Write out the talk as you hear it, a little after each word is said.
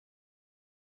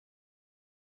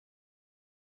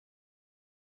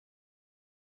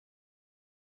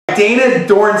Dana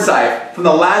Dornsife from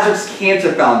the Lazarus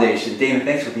Cancer Foundation. Dana,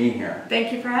 thanks for being here.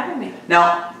 Thank you for having me.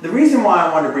 Now, the reason why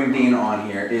I wanted to bring Dana on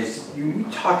here is we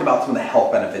talked about some of the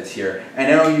health benefits here.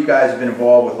 And I know you guys have been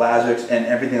involved with Lazarus and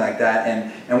everything like that,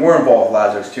 and we're involved with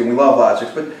Lazarus too, and we love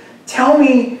Lazarus. But tell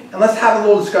me, and let's have a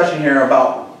little discussion here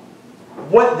about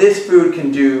what this food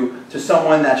can do to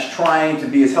someone that's trying to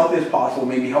be as healthy as possible,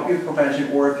 maybe help you with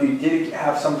prevention, or if you did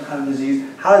have some kind of disease,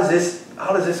 how does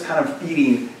this kind of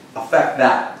feeding affect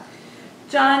that?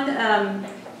 John,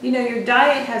 you know, your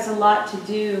diet has a lot to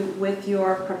do with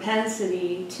your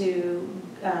propensity to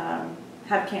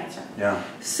have cancer. Yeah.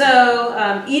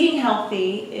 So eating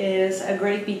healthy is a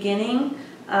great beginning.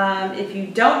 If you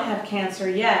don't have cancer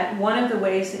yet, one of the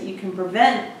ways that you can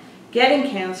prevent getting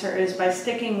cancer is by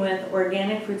sticking with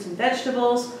organic fruits and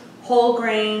vegetables, whole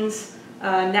grains,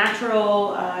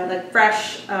 natural, like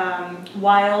fresh,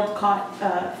 wild caught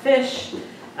fish.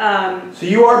 So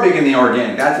you are big in the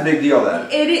organic. That's a big deal then.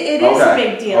 It is a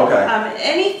big deal. Okay.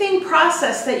 Anything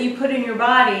processed that you put in your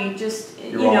body just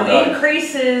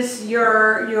increases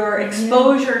your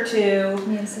exposure to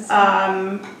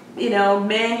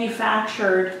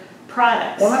manufactured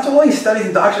products. Well, that's all these studies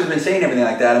and doctors have been saying, everything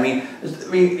like that. I mean,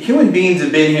 human beings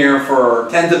have been here for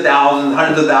tens of thousands,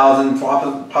 hundreds of thousands,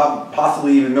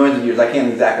 possibly even millions of years. I can't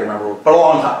exactly remember, but a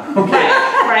long time. Okay.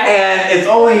 Right. And it's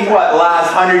only what, the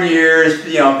last 100 years,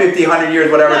 50, 100 years,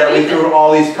 whatever, that we threw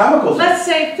all these chemicals. Let's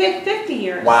say 50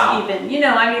 years. Wow. Even. You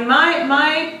know, I mean,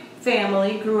 my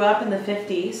family grew up in the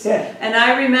 50s, yeah. And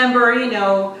I remember,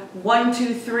 1,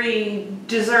 2, 3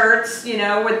 desserts,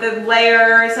 with the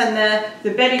layers and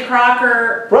the Betty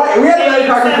Crocker. Right, we had the Betty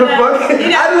Crocker cookbook. I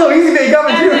had a little Easy Bake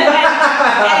Oven too.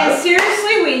 And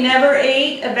seriously, we never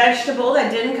ate a vegetable that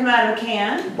didn't come out of a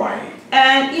can. Right.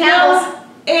 And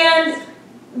and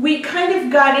we kind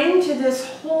of got into this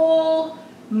whole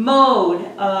mode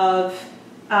of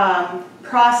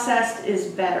processed is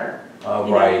better. Oh,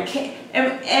 right.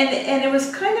 And it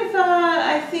was kind of,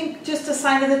 I think, just a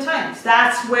sign of the times.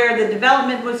 That's where the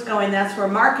development was going. That's where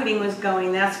marketing was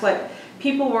going. That's what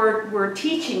people were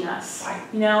teaching us. Right.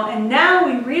 And now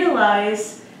we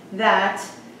realize that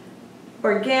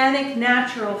organic,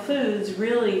 natural foods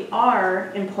really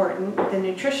are important. The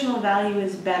nutritional value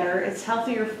is better. It's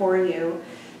healthier for you.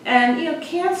 And,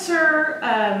 cancer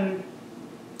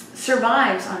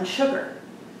survives on sugar.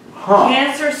 Huh.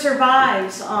 Cancer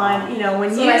survives on,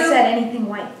 when so I said anything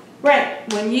white. Right.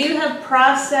 When you have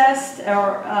processed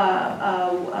or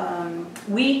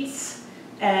wheats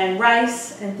and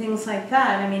rice and things like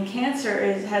that, I mean, cancer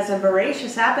has a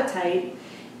voracious appetite,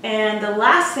 and the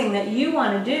last thing that you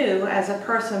want to do as a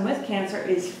person with cancer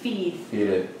is feed. Feed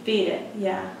it. Feed it,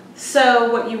 yeah.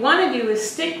 So what you want to do is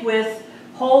stick with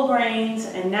whole grains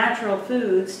and natural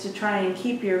foods to try and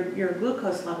keep your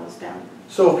glucose levels down.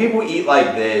 So if people eat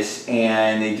like this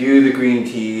and they do the green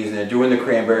teas and they're doing the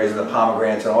cranberries and the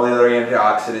pomegranates and all the other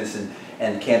antioxidants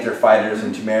and cancer fighters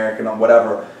and turmeric and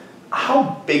whatever,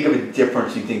 how big of a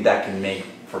difference do you think that can make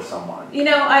for someone?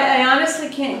 I honestly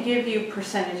can't give you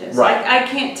percentages. Right. I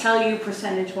can't tell you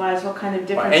percentage-wise what kind of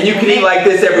difference. Right. And you can eat like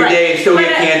this every day and still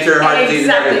get cancer, heart disease,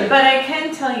 and everything. But I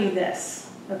can tell you this,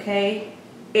 okay?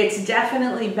 It's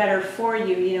definitely better for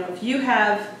you. If you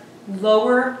have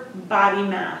lower body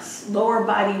mass, lower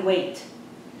body weight,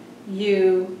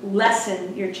 you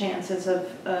lessen your chances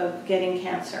of getting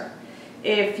cancer.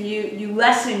 If you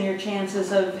lessen your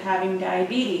chances of having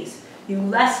diabetes, you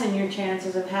lessen your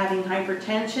chances of having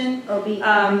hypertension,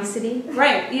 obesity.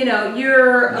 Right,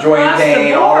 you're joint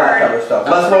pain, all that type of stuff.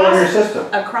 Less load on your system.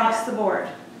 Across the board,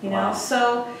 Wow.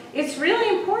 So it's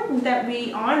really important that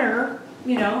we honor,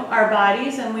 our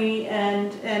bodies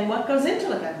and what goes into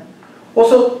them. Well,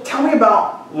 so tell me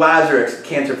about Lazarus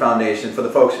Cancer Foundation for the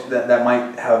folks that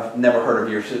might have never heard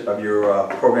of your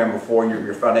program before,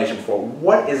 your foundation before.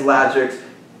 What is Lazarus?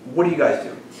 What do you guys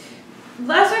do?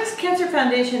 Lazarus Cancer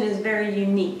Foundation is very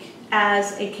unique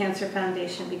as a cancer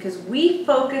foundation because we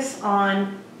focus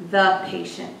on the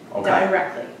patient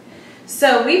directly.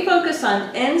 So we focus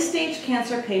on end-stage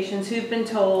cancer patients who've been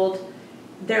told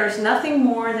there's nothing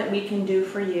more that we can do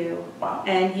for you, wow,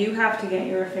 and you have to get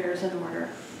your affairs in order.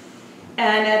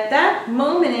 And at that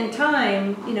moment in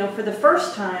time, for the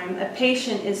first time, a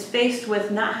patient is faced with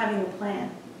not having a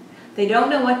plan. They don't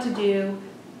know what to do,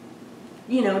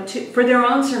 for their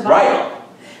own survival. Right.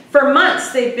 For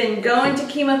months, they've been going to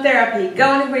chemotherapy,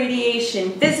 going to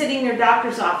radiation, visiting their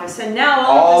doctor's office, and now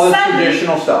all of a sudden,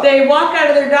 traditional stuff. They walk out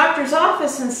of their doctor's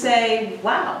office and say,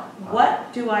 wow,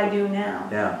 what do I do now?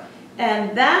 Yeah.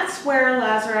 And that's where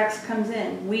Lazarus comes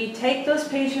in. We take those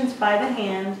patients by the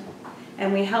hand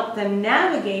and we help them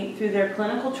navigate through their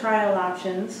clinical trial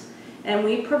options and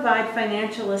we provide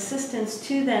financial assistance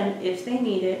to them if they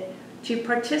need it to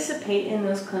participate in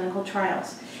those clinical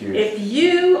trials. Huge. If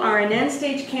you are an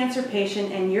end-stage cancer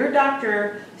patient and your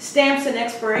doctor stamps an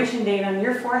expiration date on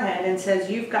your forehead and says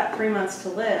you've got 3 months to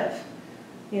live,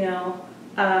 you know,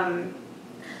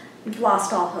 We've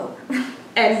lost all hope.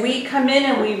 and we come in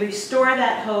and we restore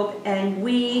that hope, and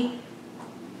we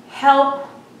help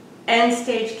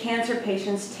end-stage cancer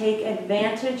patients take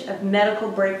advantage of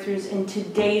medical breakthroughs in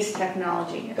today's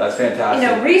technology. That's fantastic.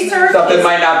 You know, research stuff that is,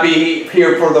 might not be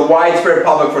here for the widespread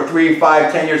public for 3,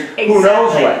 5, 10 years. exactly, Who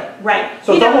knows when? Right.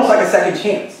 So it's almost like a second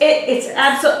chance. It's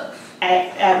absolute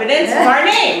evidence of our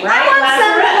name, right?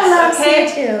 I want some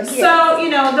Lazarus, too. Yes. So,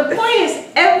 you know, the point is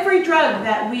every drug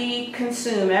that we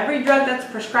consume, every drug that's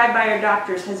prescribed by our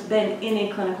doctors has been in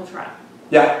a clinical trial.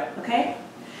 Yeah. Okay?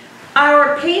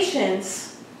 Our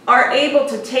patients are able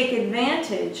to take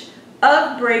advantage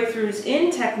of breakthroughs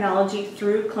in technology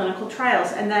through clinical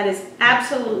trials, and that is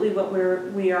absolutely what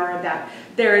we are about.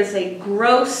 There is a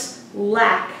gross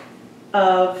lack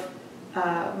of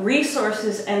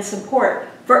resources and support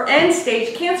for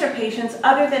end-stage cancer patients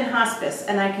other than hospice,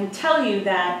 and I can tell you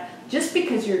that just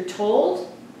because you're told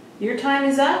your time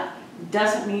is up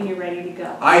doesn't mean you're ready to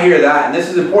go. I hear that, and this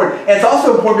is important. And it's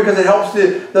also important because it helps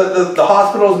the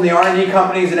hospitals and the R&D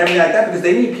companies and everything like that, because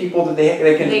they need people that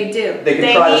they can try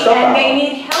the stuff out. And they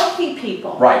need healthy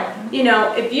people. Right. You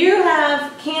know, if you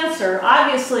have cancer,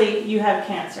 obviously you have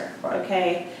cancer, right.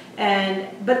 Okay?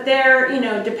 But there, you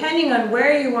know, depending on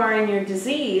where you are in your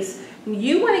disease,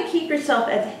 you want to keep yourself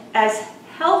as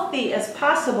healthy as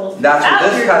possible throughout That's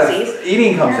what this your kind disease. of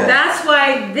eating comes in. That's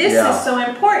why this is so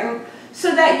important,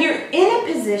 so that you're in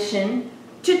a position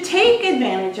to take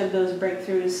advantage of those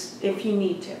breakthroughs if you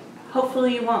need to.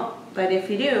 Hopefully you won't, but if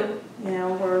you do, you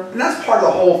know, And that's part of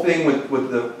the whole thing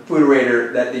with the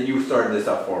Foodorator that you started this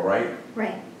up for, right?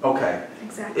 Right. Okay.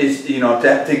 Exactly. Is, you know,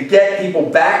 to get people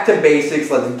back to basics.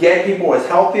 Let's get people as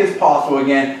healthy as possible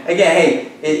again. Again,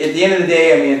 hey, at the end of the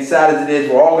day, I mean, as sad as it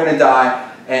is, we're all going to die.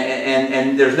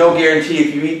 And there's no guarantee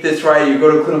if you eat this right, you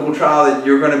go to a clinical trial, that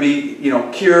you're going to be, you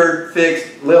know, cured,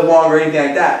 fixed, live longer, anything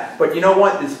like that. But you know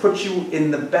what? This puts you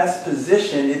in the best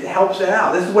position. It helps it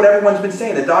out. This is what everyone's been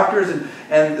saying. The doctors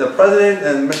and the president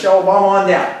and Michelle Obama on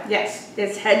down. Yes,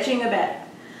 it's hedging a bet.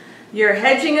 You're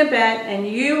hedging a bet, and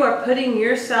you are putting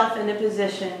yourself in a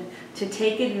position to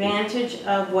take advantage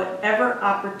of whatever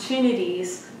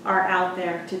opportunities are out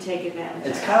there to take advantage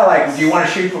It's of. kind of like, do you want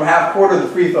to shoot from half court or the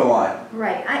free throw line?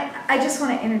 Right. I just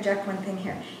want to interject one thing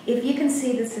here. If you can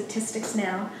see the statistics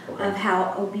now of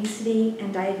how obesity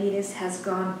and diabetes has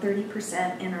gone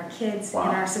 30% in our kids, in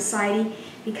our society,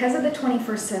 because of the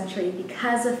 21st century,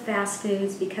 because of fast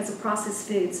foods, because of processed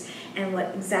foods, and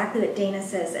exactly what Dana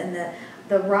says, and the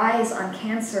rise on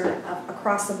cancer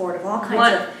across the board of all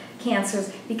kinds of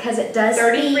cancers, because it does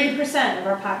 33% of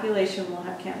our population will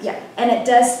have cancer. Yeah, and it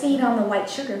does feed on the white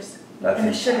sugars. That's and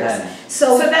the sugars. intense.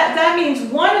 So that means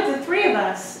one of the three of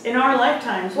us in our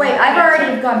lifetimes. Wait, I've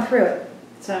already gone through it.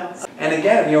 So. And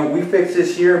again, you know, we fixed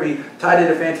this here. I mean, Ty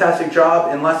did a fantastic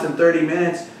job in less than 30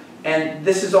 minutes. And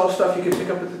this is all stuff you can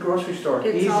pick up at the grocery store.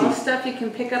 It's Easy. all stuff you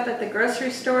can pick up at the grocery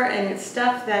store, and it's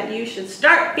stuff that you should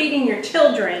start feeding your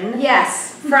children.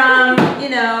 Yes. From, you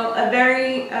know, a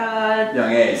very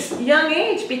young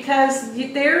age, because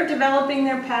they're developing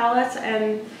their palates,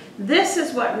 and this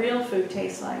is what real food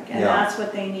tastes like, and that's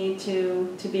what they need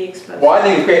to be exposed to. Well, I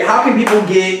think it's great. How can people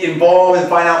get involved and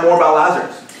find out more about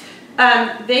Lazarus?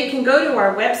 They can go to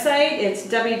our website. It's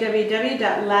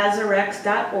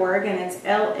www.lazarex.org, and it's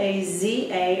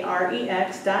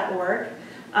LAZAREX.org.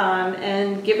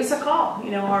 And give us a call.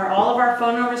 You know, all of our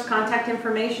phone numbers, contact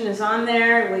information is on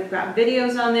there. We've got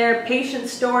videos on there, patient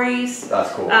stories.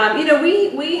 That's cool. You know,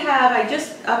 we have, I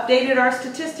just updated our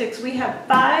statistics. We have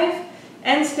 5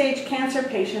 end-stage cancer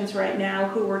patients right now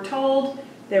who were told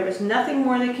there was nothing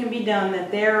more that can be done,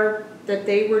 that they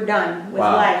were done with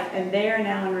life, and they are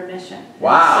now in remission.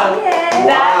 Wow. So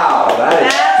that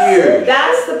is huge.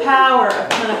 That's the power of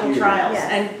clinical trials.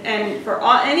 Yes. And for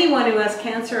anyone who has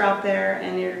cancer out there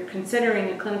and you're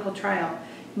considering a clinical trial,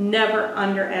 never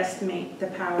underestimate the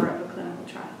power of a clinical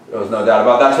trial. There's no doubt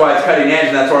about it. That's why it's cutting edge,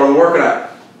 and that's why we're working on it.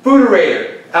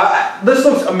 Foodorator. This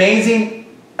looks amazing.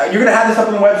 You're going to have this up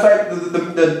on the website,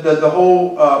 the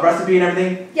whole recipe and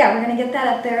everything? Yeah, we're going to get that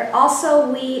up there.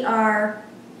 Also,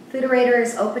 Foodorator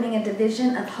is opening a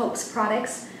division of Hope's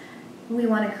products. We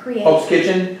want to create Hope's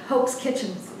Kitchen? Hope's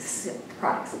Kitchen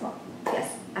products. Well,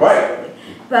 yes, Right. absolutely.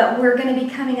 But we're going to be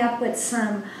coming up with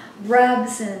some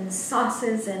rubs and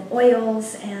sauces and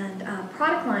oils and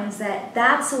product lines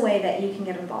that's a way that you can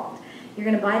get involved. You're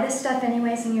going to buy this stuff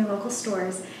anyways in your local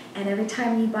stores, and every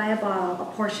time you buy a bottle,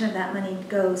 a portion of that money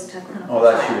goes to clinical Oh,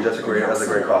 that's trial. huge. That's a great cause.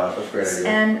 That's a great idea.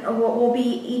 And we'll be,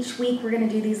 each week we're going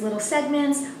to do these little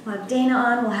segments. We'll have Dana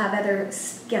on, we'll have other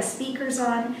guest speakers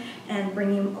on, and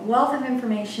bring you a wealth of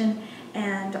information,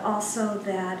 and also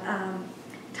that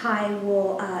Ty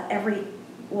will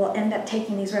will end up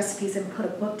taking these recipes and put a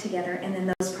book together, and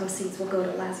then those proceeds will go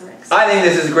to Lazarus. I think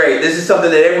this is great. This is something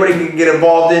that everybody can get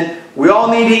involved in. We all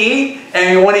need to eat,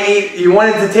 and you want to eat. You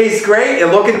want it to taste great,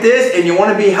 and look at this, and you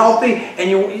want to be healthy, and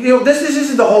you know this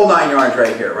is the whole 9 yards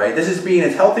right here, right? This is being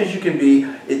as healthy as you can be,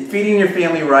 feeding your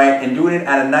family right, and doing it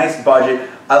at a nice budget.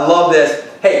 I love this.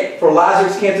 Hey, for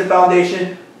Lazarus Cancer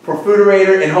Foundation, for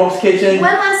Foodorator and Hope's Kitchen.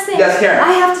 One last thing. Yes, Karen.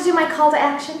 I have to do my call to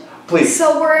action. Please.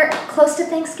 So we're close to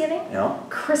Thanksgiving. Yeah.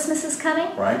 Christmas is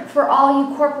coming. Right. For all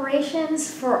you corporations,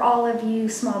 for all of you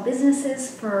small businesses,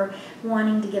 for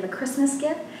wanting to give a Christmas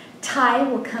gift, Ty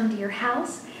will come to your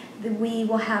house. We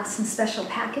will have some special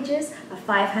packages, a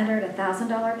 $500,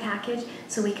 $1,000 package,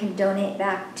 so we can donate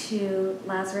back to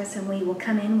Lazarus, and we will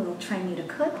come in, we'll train you to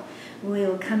cook. We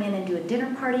will come in and do a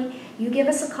dinner party. You give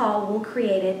us a call, we'll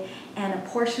create it, and a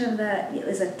portion of the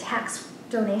is a tax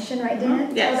donation, right, Dana?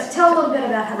 Yes. Tell a little bit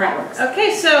about how that works.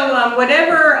 Okay, so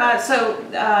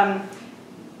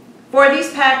for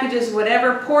these packages,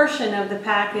 whatever portion of the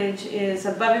package is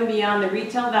above and beyond the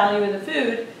retail value of the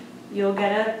food, you'll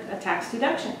get a tax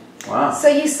deduction. Wow. So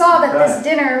you saw that this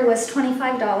dinner was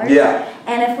 $25. Yeah.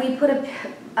 And if we put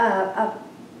a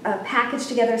package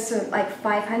together, so like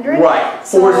 $500. Right.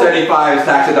 So, $475 is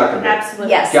tax deductible. Absolutely.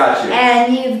 yes. Got you.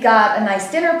 And you've got a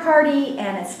nice dinner party,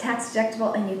 and it's tax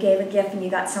deductible, and you gave a gift, and you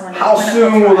got someone. How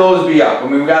soon will those be up? I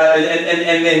mean, we got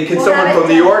and can someone from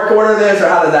New York order this, or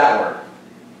how does that work?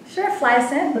 Sure, fly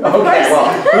us in. Okay,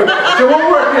 well, so we'll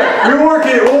work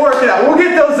it. We'll work it out. We'll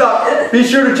get those up. Be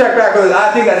sure to check back with us.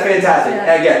 I think that's fantastic.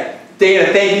 Yeah. Again,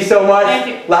 Dana, thank you so much. Thank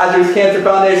you. Lazarus Cancer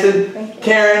Foundation, Thank you.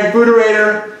 Karen,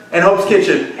 Foodorator, and Hope's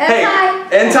Kitchen.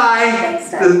 And Ty.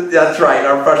 Thanks, that's right,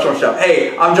 our professional chef.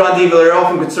 Hey, I'm John D. Villarreal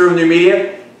from Conservative New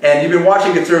Media, and you've been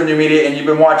watching Conservative New Media, and you've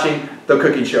been watching The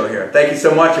Cooking Show here. Thank you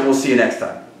so much, and we'll see you next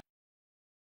time.